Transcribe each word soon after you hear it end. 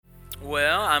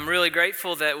Well, I'm really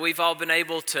grateful that we've all been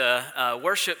able to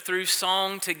worship through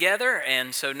song together,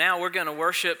 and so now we're going to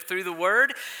worship through the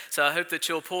Word. So I hope that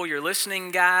you'll pull your listening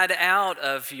guide out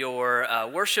of your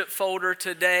worship folder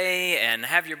today and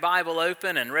have your Bible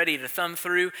open and ready to thumb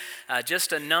through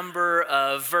just a number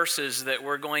of verses that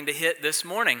we're going to hit this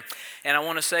morning. And I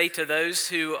want to say to those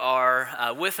who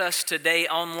are with us today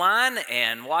online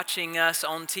and watching us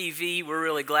on TV, we're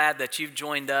really glad that you've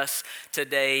joined us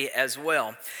today as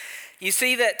well. You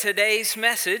see that today's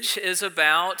message is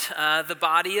about the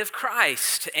body of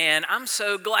Christ, and I'm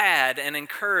so glad and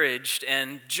encouraged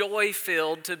and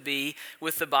joy-filled to be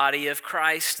with the body of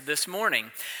Christ this morning.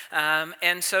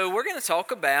 And so we're going to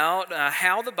talk about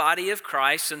how the body of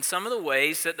Christ and some of the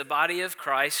ways that the body of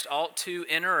Christ ought to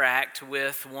interact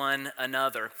with one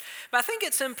another. But I think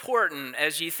it's important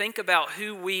as you think about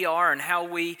who we are and how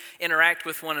we interact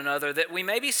with one another that we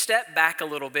maybe step back a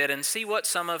little bit and see what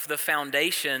some of the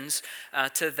foundations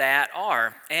to that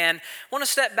are. And I want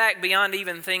to step back beyond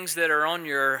even things that are on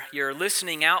your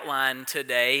listening outline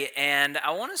today, and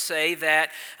I want to say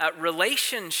that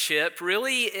relationship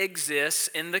really exists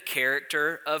in the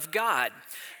character of God.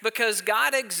 Because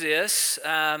God exists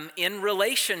in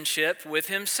relationship with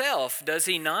himself, does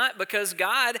he not? Because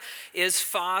God is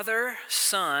Father,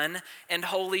 Son, and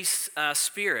Holy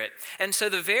Spirit. And so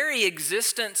the very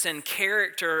existence and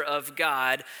character of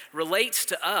God relates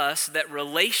to us that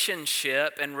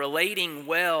relationship and relating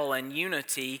well and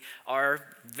unity are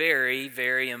very,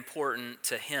 very important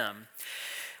to him.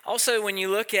 Also, when you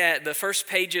look at the first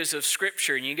pages of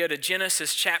Scripture and you go to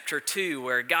Genesis chapter 2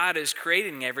 where God is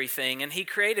creating everything and he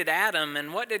created Adam,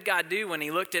 and what did God do when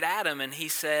he looked at Adam and he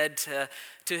said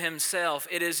to himself,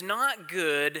 "It is not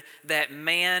good that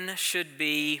man should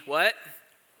be," what?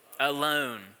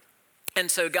 Alone. And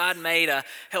so God made a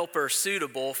helper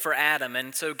suitable for Adam.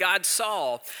 And so God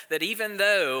saw that even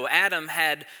though Adam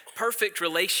had perfect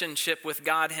relationship with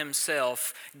God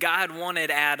himself, God wanted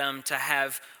Adam to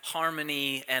have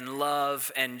harmony and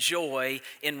love and joy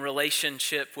in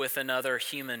relationship with another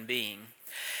human being.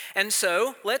 And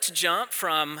so let's jump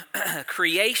from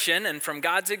creation and from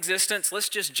God's existence, let's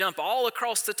just jump all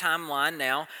across the timeline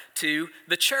now to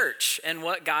the church and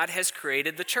what God has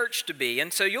created the church to be.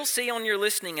 And so you'll see on your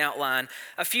listening outline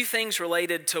a few things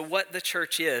related to what the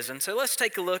church is. And so let's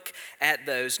take a look at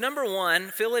those. Number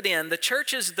one, fill it in. The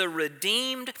church is the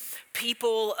redeemed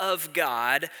people of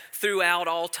God throughout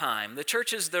all time. The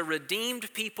church is the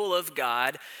redeemed people of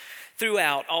God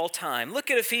throughout all time. Look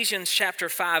at Ephesians chapter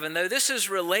 5, and though this is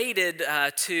related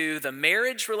to the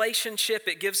marriage relationship,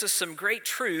 it gives us some great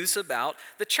truths about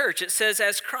the church. It says,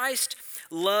 "As Christ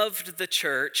loved the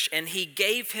church, and he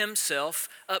gave himself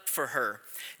up for her."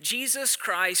 Jesus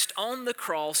Christ on the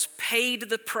cross paid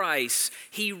the price.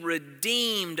 He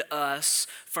redeemed us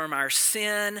from our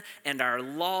sin and our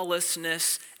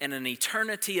lawlessness and an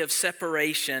eternity of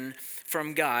separation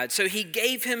from God. So he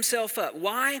gave himself up.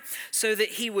 Why? So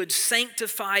that he would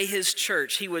sanctify his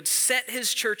church. He would set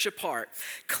his church apart,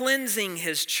 cleansing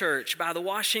his church by the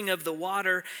washing of the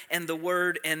water and the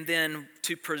word, and then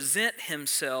to present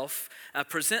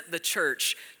the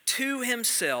church to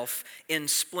himself in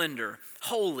splendor,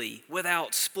 holy,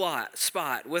 without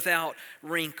spot, without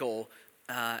wrinkle,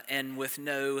 and with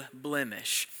no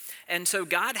blemish. And so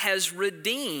God has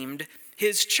redeemed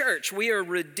his church. We are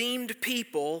redeemed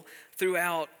people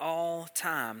throughout all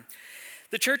time.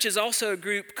 The church is also a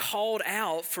group called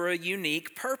out for a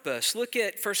unique purpose. Look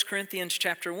at 1 Corinthians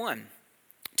chapter 1.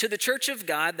 To the church of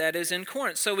God that is in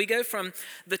Corinth. So we go from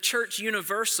the church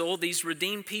universal, these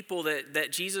redeemed people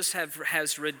that Jesus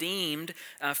has redeemed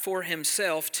for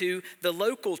himself, to the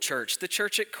local church, the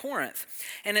church at Corinth.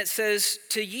 And it says,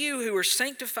 "To you who are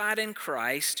sanctified in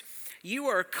Christ, you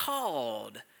are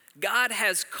called." God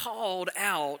has called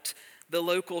out the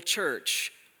local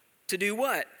church. To do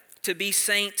what? To be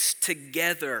saints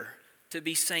together. To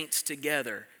be saints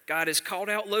together. God has called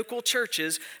out local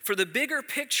churches for the bigger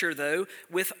picture, though,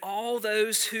 with all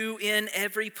those who in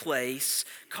every place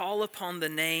call upon the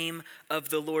name of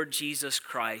the Lord Jesus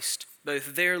Christ,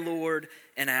 both their Lord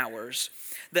and ours.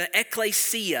 The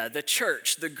ecclesia, the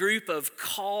church, the group of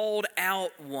called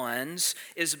out ones,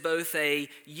 is both a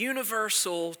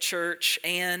universal church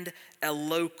and a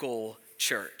local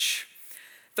church.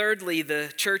 Thirdly,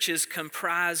 the church is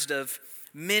comprised of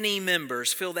many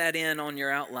members. Fill that in on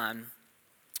your outline.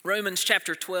 Romans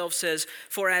chapter 12 says,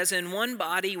 "For as in one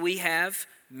body we have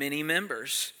many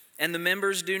members, and the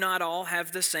members do not all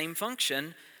have the same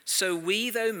function, so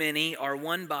we, though many, are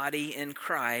one body in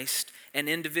Christ, and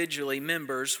individually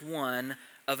members one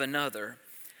of another."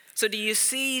 So do you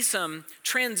see some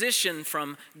transition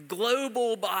from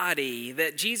global body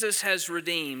that Jesus has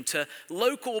redeemed to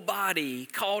local body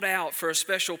called out for a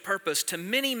special purpose to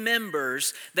many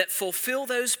members that fulfill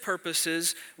those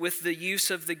purposes with the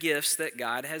use of the gifts that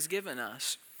God has given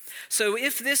us? So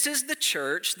if this is the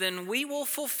church, then we will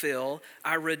fulfill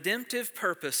our redemptive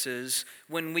purposes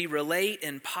when we relate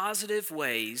in positive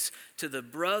ways to the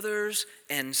brothers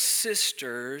and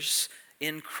sisters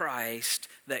in Christ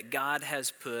that God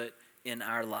has put in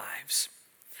our lives.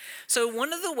 So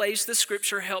one of the ways the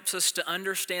scripture helps us to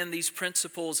understand these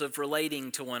principles of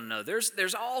relating to one another,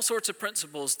 there's all sorts of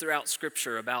principles throughout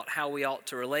scripture about how we ought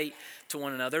to relate to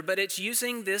one another, but it's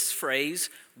using this phrase,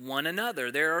 one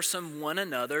another. There are some one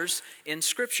another's in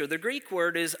scripture. The Greek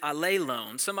word is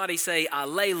alelon. Somebody say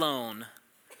alelon.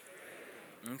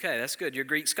 Okay, that's good. You're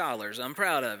Greek scholars. I'm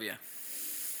proud of you.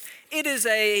 It is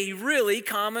a really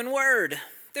common word.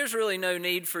 There's really no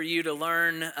need for you to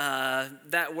learn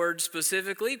that word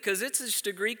specifically because it's just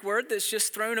a Greek word that's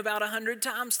just thrown about 100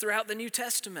 times throughout the New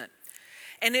Testament.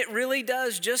 And it really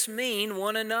does just mean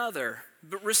one another,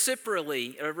 but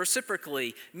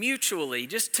reciprocally, mutually,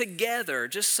 just together,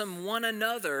 just some one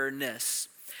anotherness.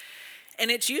 And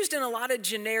it's used in a lot of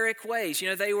generic ways. You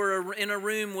know, they were in a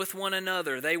room with one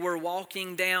another. They were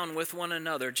walking down with one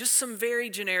another. Just some very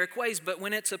generic ways. But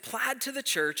when it's applied to the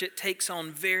church, it takes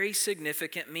on very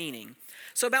significant meaning.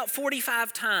 So about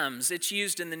 45 times it's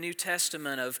used in the New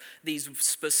Testament of these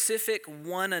specific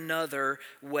one another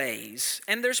ways.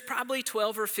 And there's probably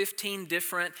 12 or 15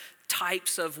 different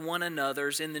types of one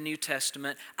another's in the New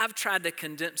Testament. I've tried to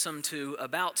condense them to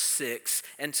about 6,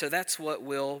 and so that's what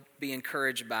we'll be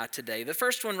encouraged by today. The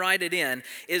first one, write it in,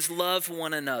 is love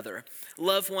one another.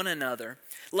 Love one another.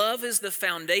 Love is the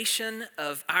foundation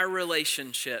of our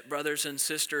relationship, brothers and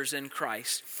sisters in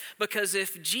Christ. Because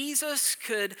if Jesus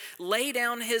could lay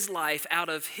down his life out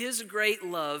of his great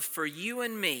love for you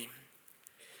and me,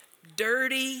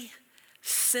 dirty,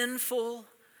 sinful,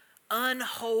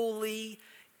 unholy,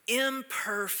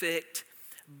 imperfect,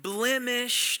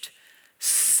 blemished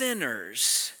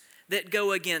sinners that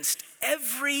go against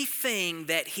everything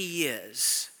that he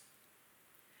is.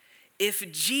 If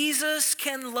Jesus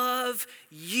can love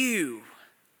you,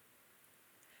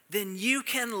 then you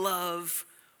can love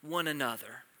one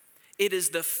another. It is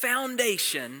the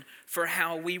foundation for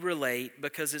how we relate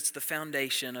because it's the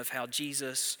foundation of how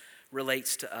Jesus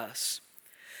relates to us.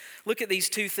 Look at these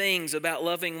 2 things about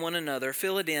loving one another.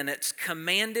 Fill it in. It's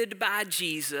commanded by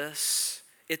Jesus.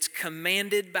 It's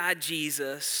commanded by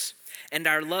Jesus. And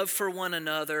our love for one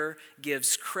another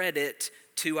gives credit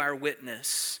to our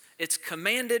witness. It's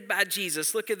commanded by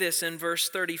Jesus. Look at this in verse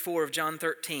 34 of John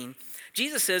 13.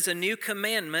 Jesus says, a new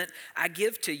commandment I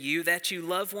give to you, that you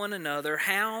love one another.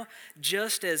 How?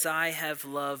 Just as I have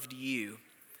loved you.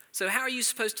 So how are you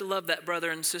supposed to love that brother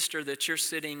and sister that you're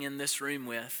sitting in this room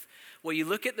with? Well, you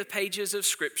look at the pages of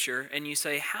Scripture and you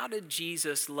say, how did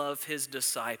Jesus love his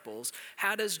disciples?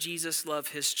 How does Jesus love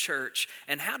his church?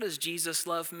 And how does Jesus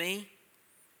love me?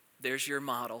 There's your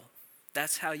model.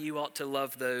 That's how you ought to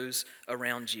love those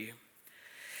around you.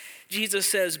 Jesus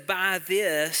says, by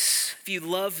this, if you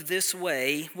love this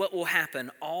way, what will happen?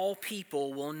 All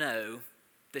people will know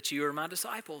that you are my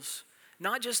disciples.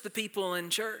 Not just the people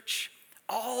in church.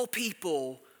 All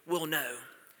people will know.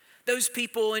 Those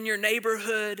people in your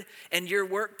neighborhood and your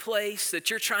workplace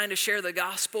that you're trying to share the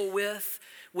gospel with,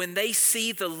 when they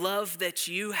see the love that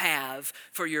you have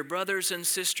for your brothers and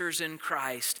sisters in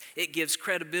Christ, it gives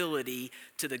credibility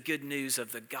to the good news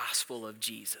of the gospel of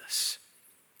Jesus.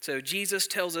 So Jesus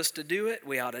tells us to do it,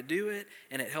 we ought to do it,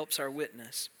 and it helps our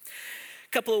witness. A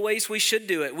couple of ways we should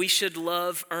do it. We should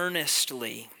love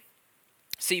earnestly.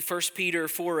 See 1 Peter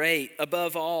 4:8,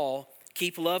 above all,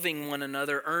 keep loving one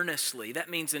another earnestly. That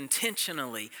means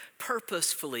intentionally,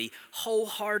 purposefully,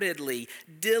 wholeheartedly,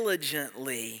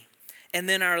 diligently. And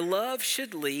then our love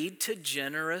should lead to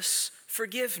generous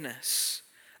forgiveness.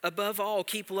 Above all,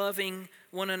 keep loving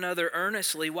one another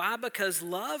earnestly. Why? Because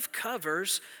love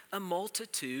covers a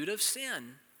multitude of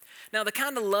sin. Now, the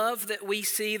kind of love that we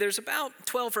see, there's about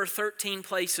 12 or 13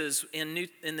 places in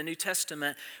the New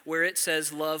Testament where it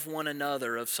says love one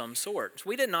another of some sort.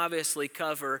 We didn't obviously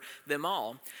cover them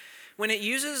all. When it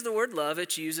uses the word love,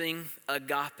 it's using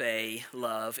agape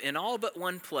love in all but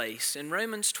one place. In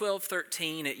Romans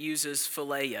 12:13, it uses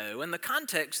phileo. And the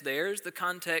context there is the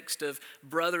context of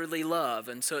brotherly love,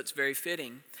 and so it's very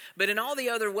fitting. But in all the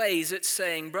other ways, it's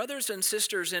saying, brothers and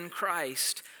sisters in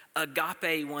Christ,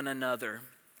 agape one another.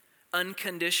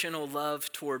 Unconditional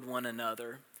love toward one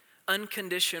another,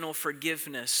 unconditional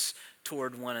forgiveness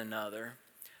toward one another.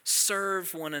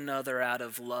 Serve one another out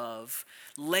of love.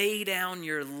 Lay down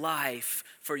your life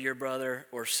for your brother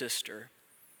or sister.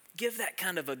 Give that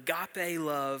kind of agape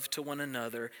love to one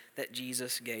another that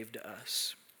Jesus gave to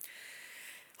us.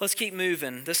 Let's keep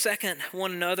moving. The second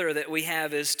one another that we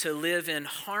have is to live in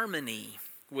harmony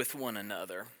with one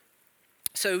another.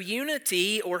 So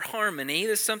unity or harmony,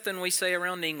 this is something we say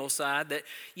around Ingleside, that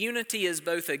unity is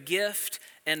both a gift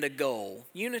and a goal.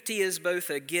 Unity is both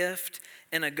a gift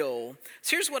and a goal.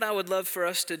 So here's what I would love for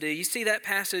us to do. You see that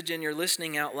passage in your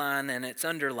listening outline, and it's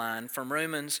underlined from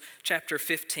Romans chapter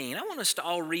 15. I want us to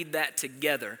all read that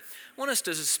together. I want us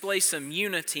to display some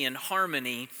unity and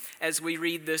harmony as we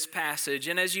read this passage.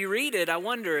 And as you read it, I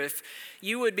wonder if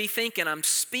you would be thinking, I'm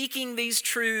speaking these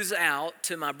truths out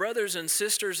to my brothers and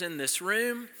sisters in this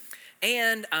room,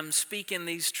 and I'm speaking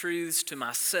these truths to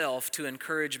myself to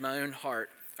encourage my own heart.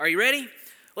 Are you ready?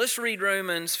 Let's read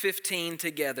Romans 15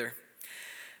 together.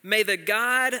 May the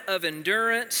God of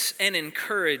endurance and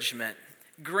encouragement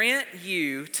grant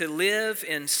you to live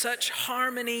in such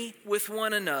harmony with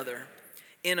one another,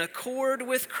 in accord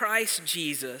with Christ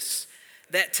Jesus,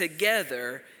 that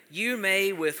together you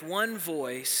may with one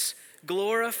voice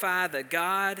glorify the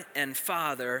God and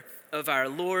Father of our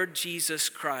Lord Jesus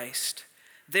Christ.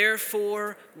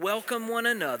 Therefore, welcome one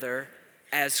another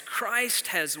as Christ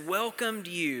has welcomed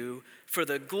you for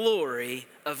the glory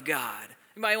of God.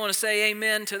 Anybody want to say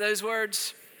amen to those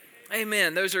words?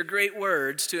 Amen. Those are great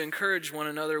words to encourage one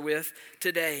another with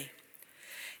today.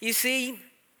 You see,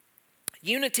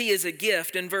 unity is a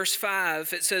gift. In verse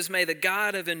 5, it says, may the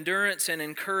God of endurance and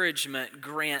encouragement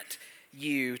grant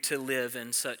you to live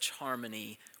in such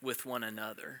harmony with one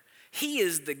another. He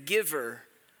is the giver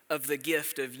of the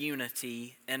gift of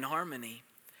unity and harmony.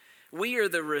 We are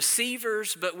the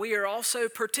receivers, but we are also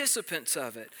participants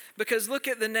of it. Because look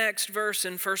at the next verse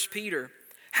in 1 Peter.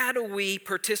 How do we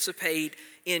participate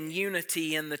in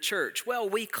unity in the church? Well,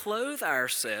 we clothe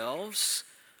ourselves,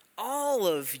 all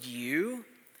of you,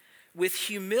 with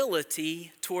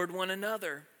humility toward one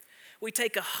another. We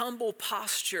take a humble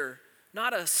posture,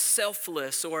 not a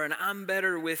selfless or an I'm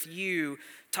better with you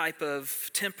type of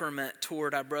temperament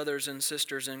toward our brothers and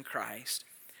sisters in Christ.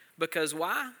 Because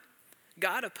why?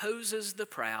 God opposes the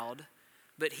proud,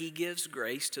 but he gives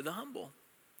grace to the humble.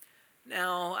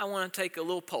 Now, I want to take a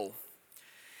little poll.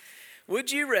 Would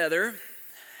you rather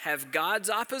have God's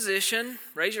opposition?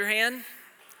 Raise your hand.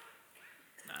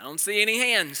 I don't see any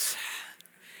hands.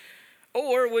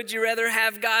 Or would you rather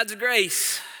have God's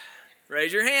grace?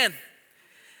 Raise your hand.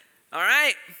 All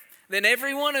right. Then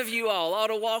every one of you all ought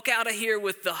to walk out of here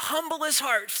with the humblest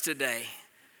hearts today.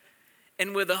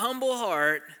 And with a humble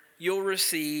heart, you'll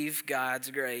receive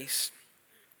God's grace.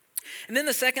 And then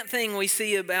the second thing we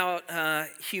see about by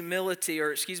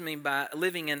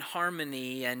living in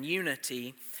harmony and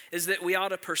unity is that we ought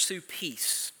to pursue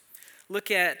peace.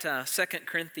 Look at 2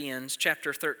 Corinthians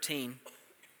chapter 13.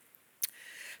 It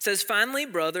says, finally,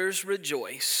 brothers,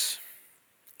 rejoice.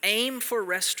 Aim for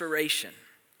restoration.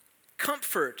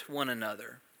 Comfort one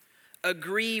another.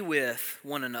 Agree with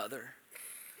one another.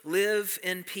 Live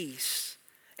in peace.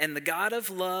 And the God of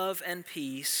love and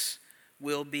peace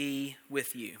will be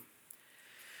with you.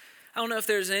 I don't know if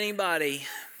there's anybody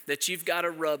that you've got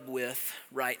a rub with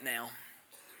right now.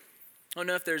 I don't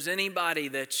know if there's anybody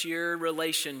that your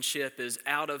relationship is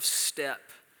out of step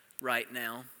right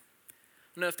now.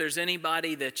 I don't know if there's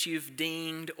anybody that you've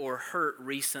dinged or hurt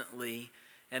recently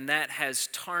and that has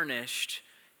tarnished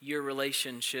your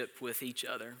relationship with each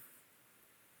other.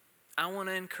 I want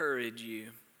to encourage you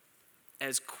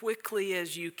as quickly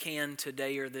as you can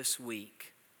today or this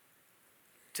week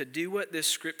to do what this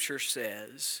scripture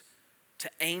says, to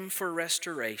aim for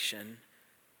restoration,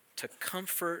 to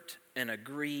comfort and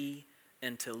agree,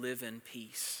 and to live in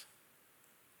peace.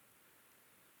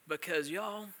 Because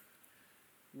y'all,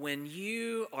 when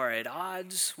you are at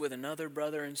odds with another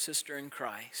brother and sister in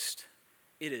Christ,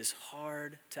 it is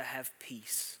hard to have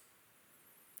peace.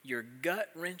 Your gut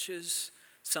wrenches,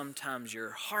 sometimes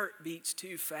your heart beats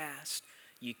too fast,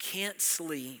 you can't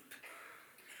sleep.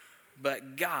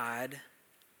 But God,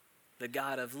 the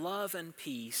God of love and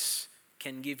peace,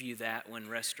 can give you that when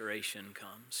restoration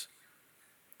comes.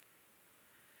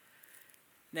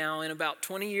 Now, in about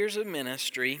 20 years of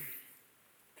ministry,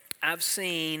 I've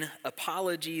seen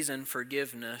apologies and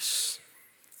forgiveness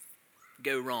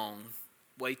go wrong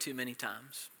way too many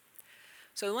times.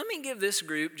 So let me give this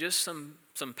group just some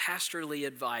pastorly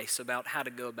advice about how to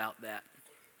go about that.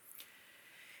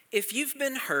 If you've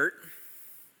been hurt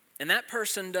and that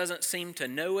person doesn't seem to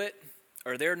know it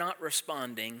or they're not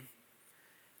responding,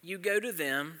 you go to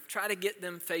them, try to get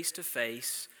them face to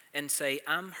face and say,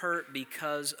 I'm hurt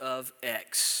because of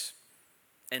X.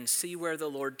 and see where the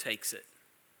Lord takes it.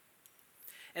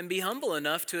 And be humble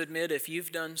enough to admit if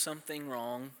you've done something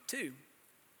wrong too.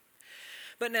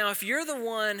 But now, if you're the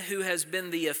one who has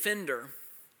been the offender,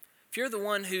 if you're the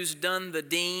one who's done the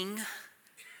ding,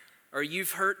 or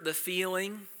you've hurt the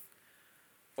feeling,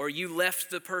 or you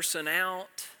left the person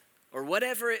out, or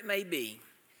whatever it may be,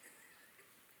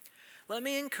 let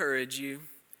me encourage you,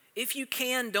 if you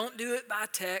can, don't do it by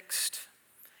text.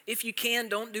 If you can,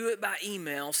 don't do it by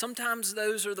email. Sometimes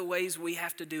those are the ways we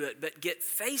have to do it. But get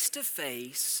face to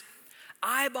face,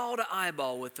 eyeball to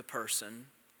eyeball with the person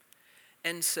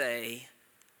and say,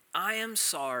 I am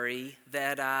sorry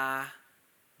that I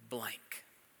blank.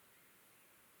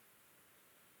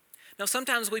 Now,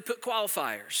 sometimes we put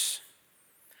qualifiers.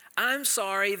 I'm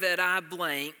sorry that I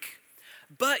blank,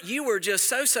 but you were just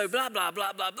so blah, blah,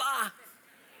 blah, blah, blah.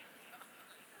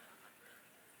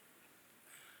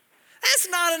 That's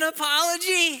not an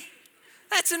apology.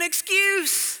 That's an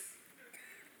excuse.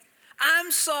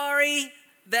 I'm sorry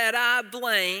that I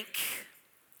blank,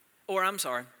 or I'm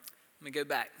sorry, let me go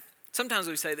back. Sometimes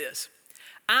we say this,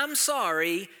 I'm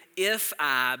sorry if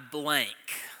I blank.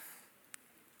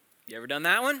 You ever done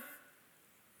that one?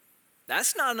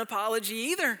 That's not an apology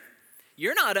either.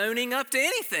 You're not owning up to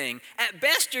anything. At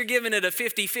best, you're giving it a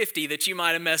 50-50 that you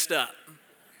might have messed up.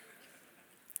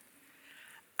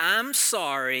 I'm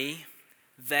sorry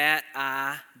that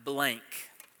I blank.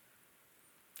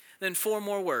 Then 4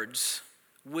 more words.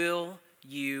 Will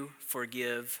you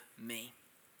forgive me?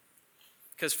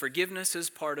 Because forgiveness is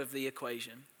part of the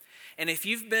equation. And if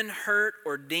you've been hurt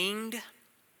or dinged,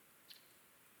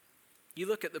 you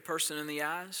look at the person in the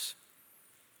eyes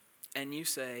and you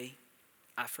say,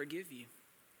 I forgive you.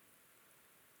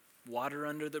 Water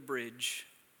under the bridge.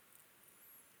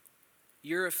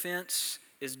 Your offense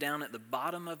is down at the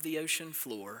bottom of the ocean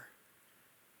floor,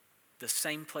 the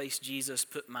same place Jesus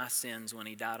put my sins when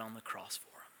he died on the cross for them.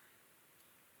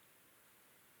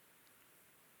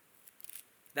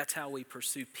 That's how we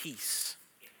pursue peace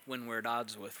when we're at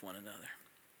odds with one another.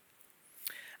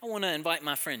 I want to invite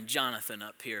my friend Jonathan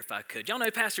up here if I could. Y'all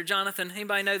know Pastor Jonathan?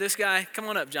 Anybody know this guy? Come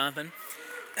on up, Jonathan.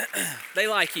 They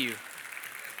like you.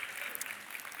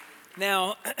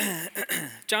 Now,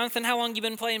 Jonathan, how long you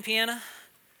been playing piano?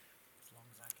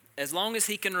 As long as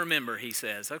he can remember, he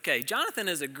says. Okay, Jonathan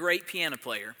is a great piano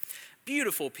player.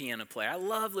 Beautiful piano player. I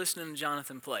love listening to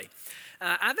Jonathan play.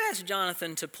 I've asked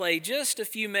Jonathan to play just a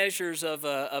few measures of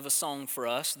a song for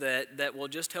us that will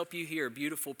just help you hear a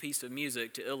beautiful piece of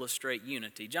music to illustrate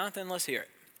unity. Jonathan, let's hear it.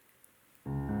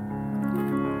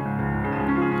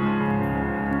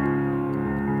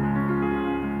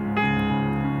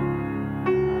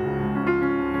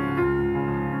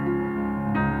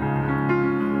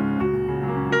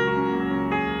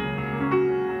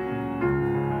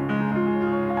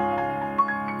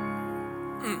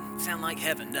 Sound like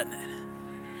heaven, doesn't it?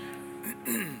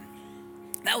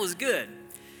 That was good.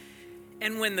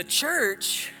 And when the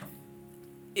church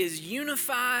is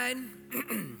unified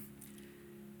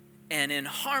and in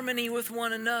harmony with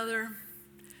one another,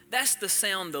 that's the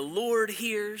sound the Lord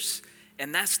hears,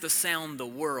 and that's the sound the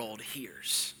world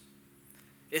hears.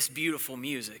 It's beautiful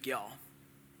music, y'all.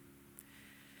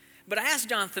 But I asked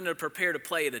Jonathan to prepare to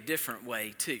play it a different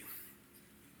way, too.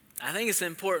 I think it's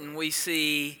important we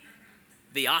see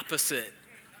the opposite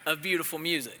of beautiful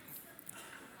music.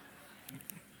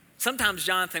 Sometimes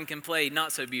Jonathan can play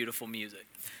not so beautiful music.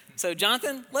 So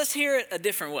Jonathan, let's hear it a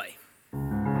different way.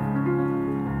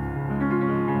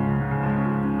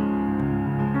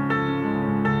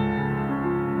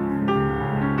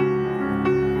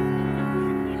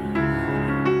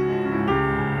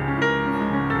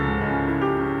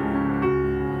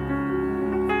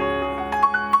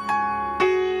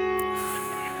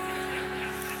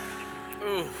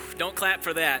 Ooh, don't clap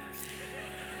for that.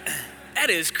 That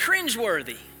is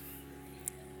cringeworthy.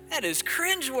 That is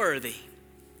cringeworthy.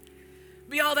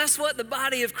 But y'all, that's what the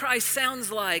body of Christ sounds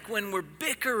like when we're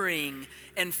bickering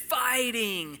and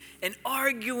fighting and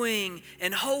arguing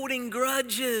and holding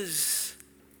grudges.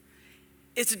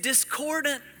 It's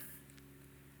discordant.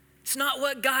 It's not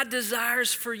what God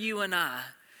desires for you and I.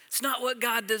 It's not what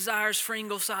God desires for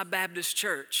Ingleside Baptist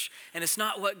Church. And it's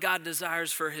not what God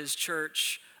desires for his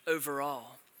church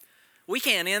overall. We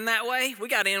can't end that way. We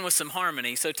got to end with some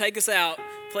harmony. So take us out.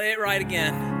 Play it right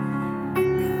again.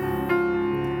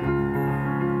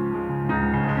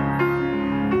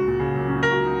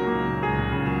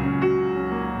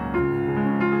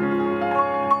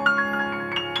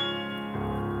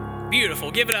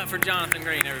 Beautiful. Give it up for Jonathan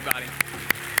Green, everybody.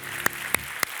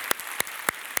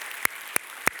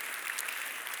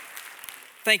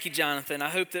 Thank you, Jonathan. I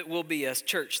hope that we'll be a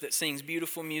church that sings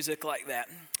beautiful music like that.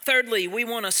 Thirdly, we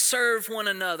want to serve one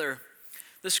another.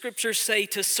 The scriptures say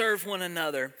to serve one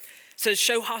another. It says,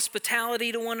 show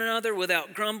hospitality to one another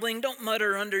without grumbling. Don't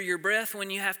mutter under your breath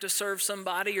when you have to serve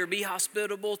somebody or be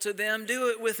hospitable to them. Do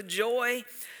it with joy. It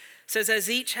says, as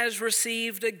each has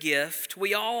received a gift,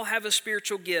 we all have a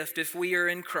spiritual gift if we are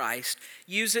in Christ.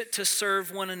 Use it to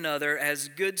serve one another as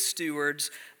good stewards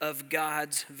of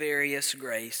God's various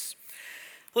grace.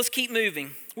 Let's keep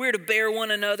moving. We're to bear one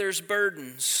another's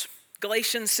burdens.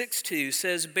 Galatians 6:2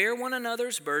 says, bear one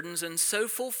another's burdens and so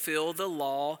fulfill the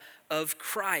law of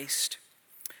Christ.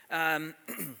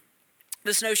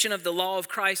 This notion of the law of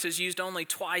Christ is used only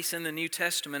twice in the New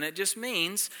Testament. It just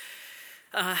means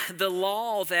the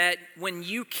law that when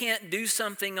you can't do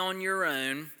something on your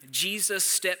own, Jesus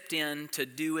stepped in to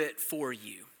do it for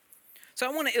you. So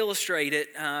I want to illustrate it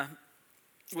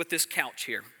with this couch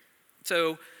here.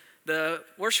 So the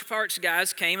worship arts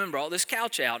guys came and brought this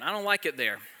couch out. I don't like it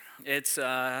there.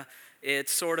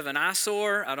 It's sort of an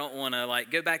eyesore. I don't want to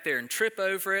go back there and trip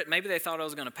over it. Maybe they thought I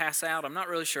was going to pass out. I'm not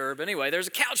really sure. But anyway, there's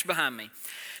a couch behind me.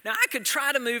 Now, I could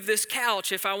try to move this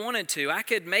couch if I wanted to. I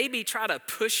could maybe try to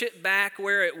push it back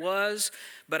where it was,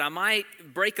 but I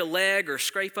might break a leg or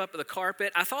scrape up the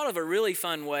carpet. I thought of a really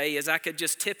fun way is I could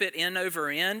just tip it end over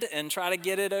end and try to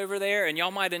get it over there, and y'all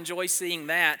might enjoy seeing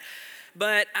that.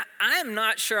 But I'm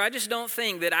not sure. I just don't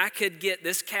think that I could get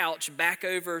this couch back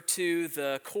over to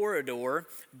the corridor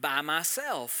by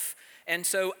myself. And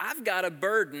so I've got a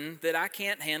burden that I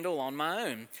can't handle on my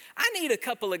own. I need a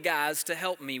couple of guys to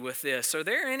help me with this. Are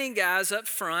there any guys up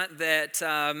front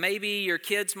that maybe your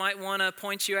kids might want to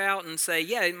point you out and say,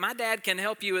 yeah, my dad can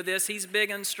help you with this. He's big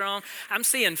and strong. I'm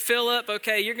seeing Philip.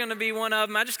 Okay, you're going to be one of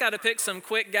them. I just got to pick some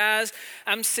quick guys.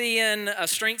 I'm seeing a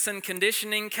strength and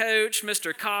conditioning coach,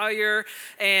 Mr. Collier,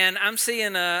 and I'm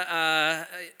seeing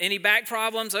any back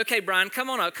problems. Okay, Brian, come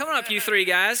on up, you three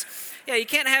guys. Yeah, you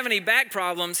can't have any back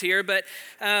problems here, but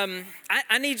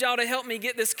I need y'all to help me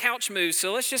get this couch moved.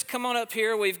 So let's just come on up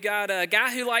here. We've got a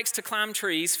guy who likes to climb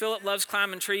trees. Philip loves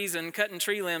climbing trees and cutting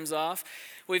tree limbs off.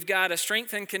 We've got a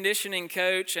strength and conditioning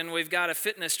coach, and we've got a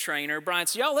fitness trainer. Brian,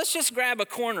 so y'all, let's just grab a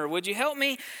corner. Would you help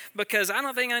me? Because I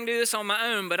don't think I can do this on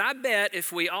my own, but I bet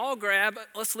if we all grab,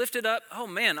 let's lift it up. Oh,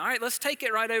 man, all right, let's take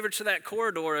it right over to that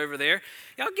corridor over there.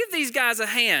 Y'all give these guys a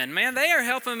hand, man. They are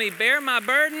helping me bear my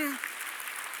burden.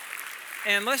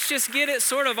 And let's just get it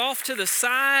sort of off to the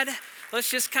side.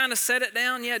 Let's just kind of set it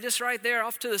down. Yeah, just right there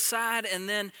off to the side. And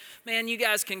then, man, you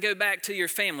guys can go back to your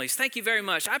families. Thank you very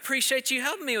much. I appreciate you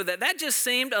helping me with that. That just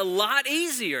seemed a lot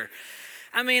easier.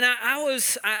 I mean, I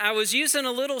was using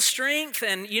a little strength.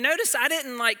 And you notice I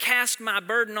didn't cast my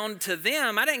burden onto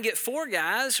them. I didn't get four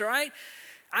guys, right?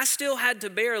 I still had to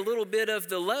bear a little bit of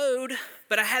the load.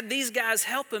 But I had these guys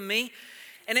helping me.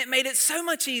 And it made it so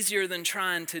much easier than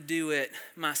trying to do it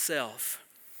myself.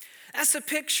 That's a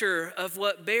picture of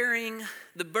what bearing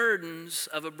the burdens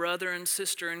of a brother and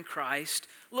sister in Christ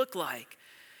look like.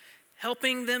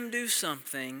 Helping them do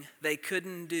something they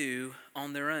couldn't do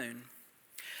on their own.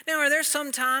 Now, are there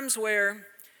some times where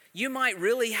you might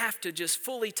really have to just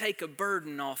fully take a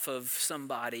burden off of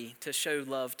somebody to show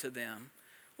love to them?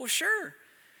 Well, sure.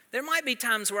 There might be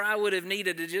times where I would have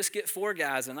needed to just get four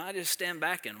guys and I just stand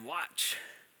back and watch.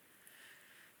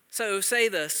 So say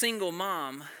the single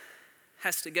mom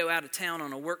has to go out of town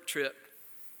on a work trip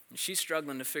and she's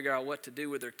struggling to figure out what to do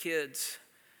with her kids.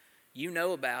 You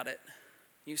know about it.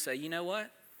 You say, you know what?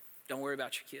 Don't worry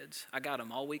about your kids. I got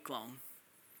them all week long.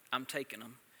 I'm taking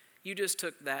them. You just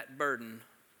took that burden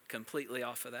completely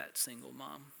off of that single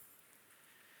mom.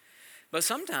 But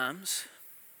sometimes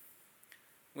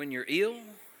when you're ill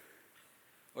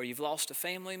or you've lost a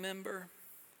family member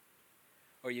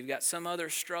or you've got some other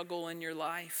struggle in your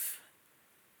life,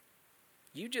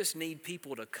 you just need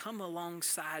people to come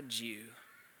alongside you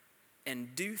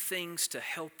and do things to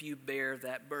help you bear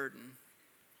that burden.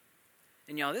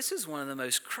 And y'all, this is one of the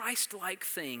most Christ-like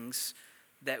things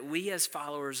that we as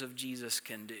followers of Jesus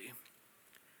can do,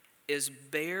 is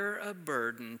bear a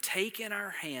burden, take in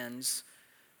our hands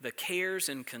the cares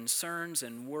and concerns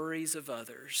and worries of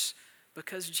others,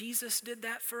 because Jesus did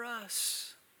that for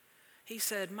us. He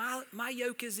said, my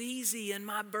yoke is easy and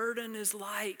my burden is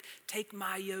light. Take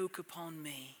my yoke upon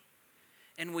me.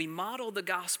 And we model the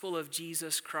gospel of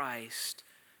Jesus Christ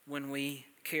when we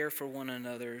care for one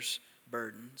another's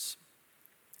burdens.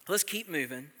 Let's keep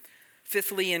moving.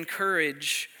 Fifthly,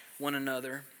 encourage one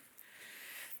another.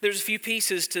 There's a few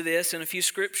pieces to this and a few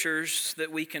scriptures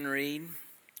that we can read.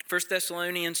 1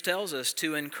 Thessalonians tells us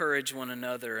to encourage one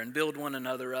another and build one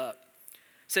another up.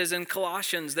 says in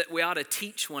Colossians that we ought to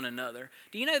teach one another.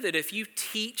 Do you know that if you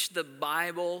teach the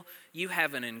Bible, you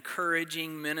have an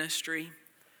encouraging ministry?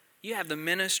 You have the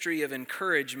ministry of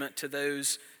encouragement to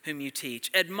those whom you teach,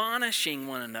 admonishing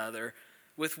one another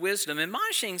with wisdom.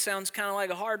 Admonishing sounds kind of like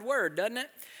a hard word, doesn't it?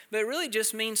 But it really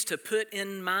just means to put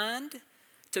in mind,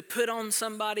 to put on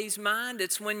somebody's mind.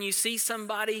 It's when you see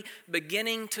somebody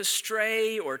beginning to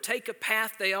stray or take a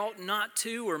path they ought not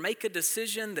to or make a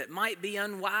decision that might be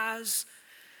unwise.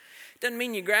 Doesn't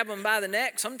mean you grab them by the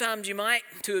neck. Sometimes you might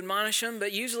to admonish them,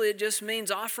 but usually it just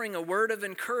means offering a word of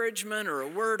encouragement or a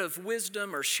word of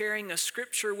wisdom or sharing a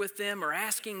scripture with them or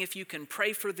asking if you can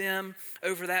pray for them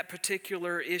over that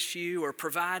particular issue or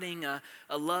providing a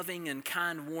loving and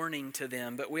kind warning to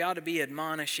them. But we ought to be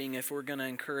admonishing if we're going to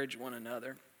encourage one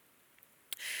another.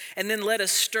 And then let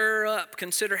us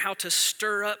consider how to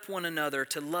stir up one another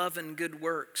to love and good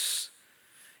works.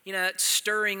 You know, that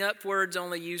stirring up word's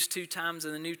only used 2 times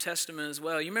in the New Testament as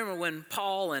well. You remember when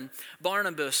Paul and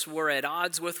Barnabas were at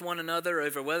odds with one another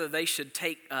over whether they should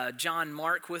take John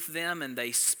Mark with them, and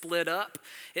they split up?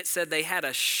 It said they had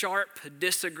a sharp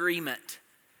disagreement.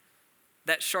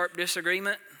 That sharp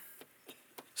disagreement,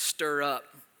 stir up.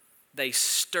 They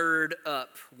stirred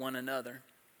up one another.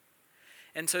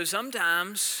 And so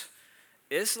sometimes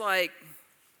it's like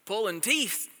pulling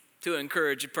teeth to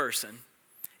encourage a person.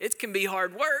 It can be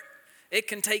hard work. It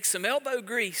can take some elbow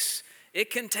grease. It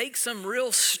can take some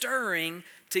real stirring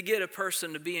to get a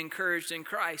person to be encouraged in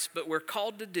Christ. But we're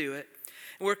called to do it.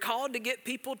 We're called to get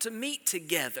people to meet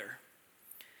together.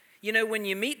 You know, when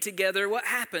you meet together, what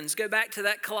happens? Go back to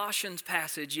that Colossians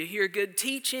passage. You hear good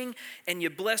teaching and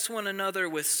you bless one another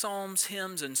with psalms,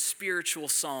 hymns, and spiritual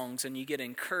songs, and you get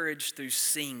encouraged through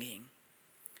singing.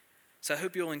 So I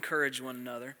hope you'll encourage one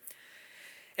another.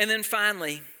 And then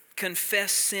finally,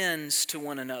 confess sins to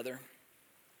one another.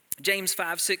 James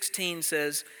 5:16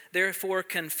 says, "Therefore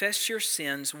confess your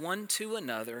sins one to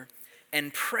another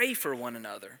and pray for one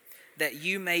another that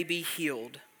you may be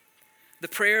healed. The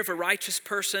prayer of a righteous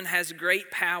person has great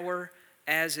power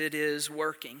as it is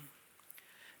working."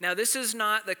 Now, this is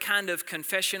not the kind of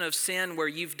confession of sin where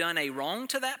you've done a wrong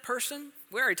to that person.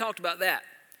 We already talked about that.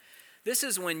 This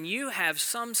is when you have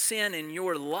some sin in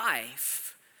your life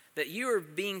that you are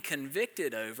being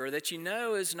convicted over, that you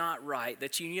know is not right,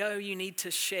 that you know you need to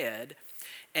shed,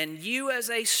 and you as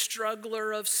a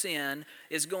struggler of sin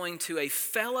is going to a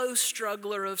fellow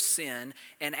struggler of sin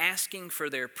and asking for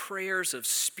their prayers of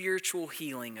spiritual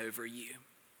healing over you.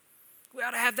 We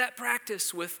ought to have that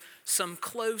practice with some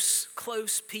close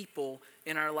people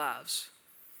in our lives.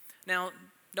 Now,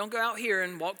 don't go out here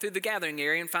and walk through the gathering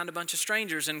area and find a bunch of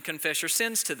strangers and confess your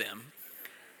sins to them.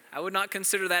 I would not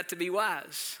consider that to be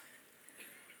wise.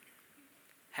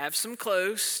 Have some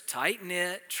close,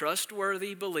 tight-knit,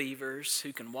 trustworthy believers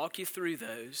who can walk you through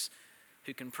those,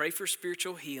 who can pray for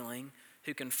spiritual healing,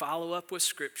 who can follow up with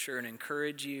Scripture and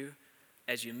encourage you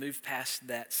as you move past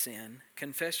that sin.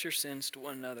 Confess your sins to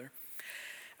one another.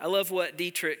 I love what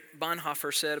Dietrich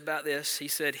Bonhoeffer said about this. He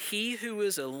said, "He who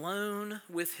is alone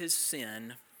with his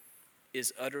sin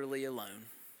is utterly alone."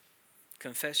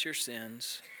 Confess your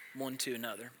sins one to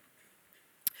another.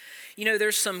 You know,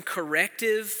 there's some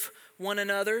corrective one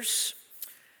another's,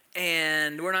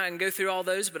 and we're not going to go through all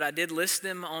those, but I did list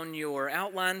them on your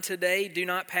outline today. Do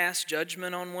not pass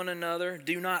judgment on one another.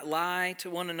 Do not lie to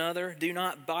one another. Do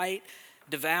not bite,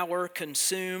 devour,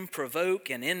 consume, provoke,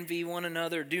 and envy one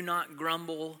another. Do not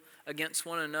grumble against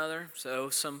one another. So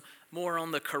some more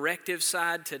on the corrective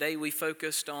side. Today we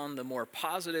focused on the more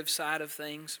positive side of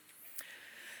things.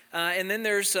 And then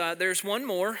there's one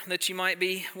more that you might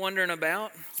be wondering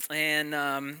about,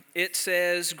 and it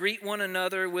says, "Greet one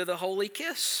another with a holy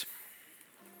kiss."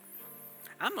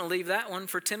 I'm going to leave that one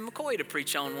for Tim McCoy to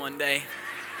preach on one day.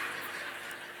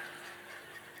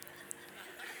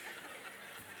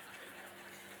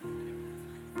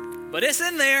 But it's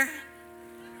in there.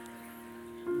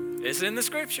 It's in the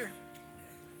Scripture.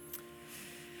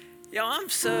 Y'all, I'm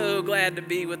so glad to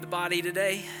be with the body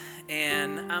today.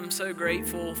 And I'm so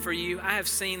grateful for you. I have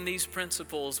seen these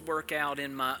principles work out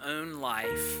in my own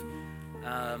life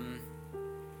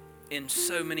in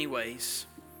so many ways.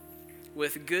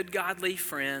 With good, godly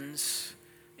friends,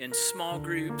 in small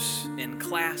groups, in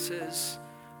classes,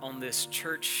 on this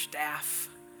church staff,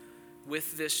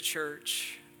 with this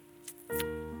church.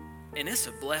 And it's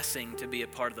a blessing to be a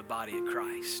part of the body of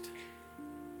Christ.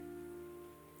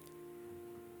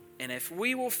 And if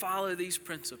we will follow these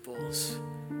principles,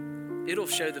 it'll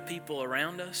show the people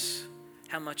around us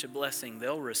how much a blessing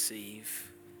they'll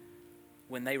receive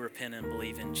when they repent and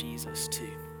believe in Jesus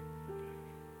too.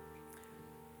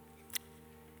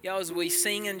 Y'all, as we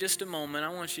sing in just a moment, I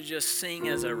want you to just sing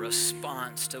as a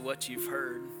response to what you've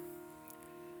heard,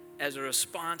 as a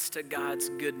response to God's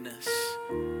goodness,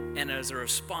 and as a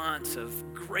response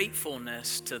of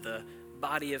gratefulness to the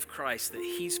body of Christ that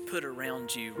He's put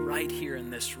around you right here in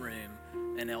this room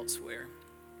and elsewhere.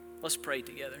 Let's pray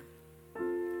together.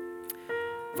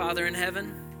 Father in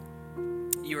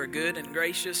heaven, you are good and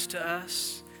gracious to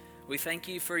us. We thank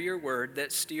you for your word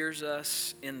that steers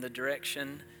us in the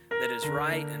direction that is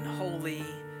right and holy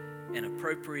and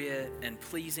appropriate and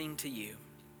pleasing to you.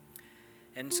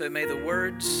 And so may the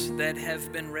words that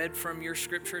have been read from your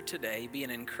scripture today be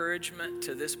an encouragement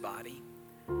to this body.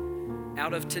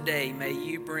 Out of today, may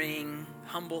you bring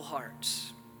humble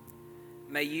hearts.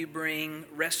 May you bring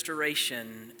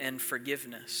restoration and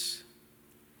forgiveness.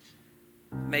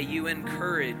 May you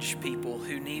encourage people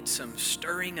who need some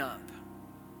stirring up.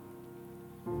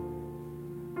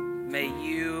 May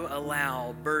you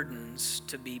allow burdens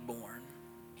to be borne.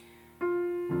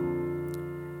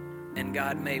 And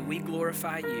God, may we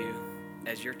glorify you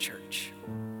as your church,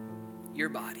 your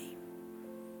body.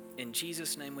 In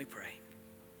Jesus' name we pray.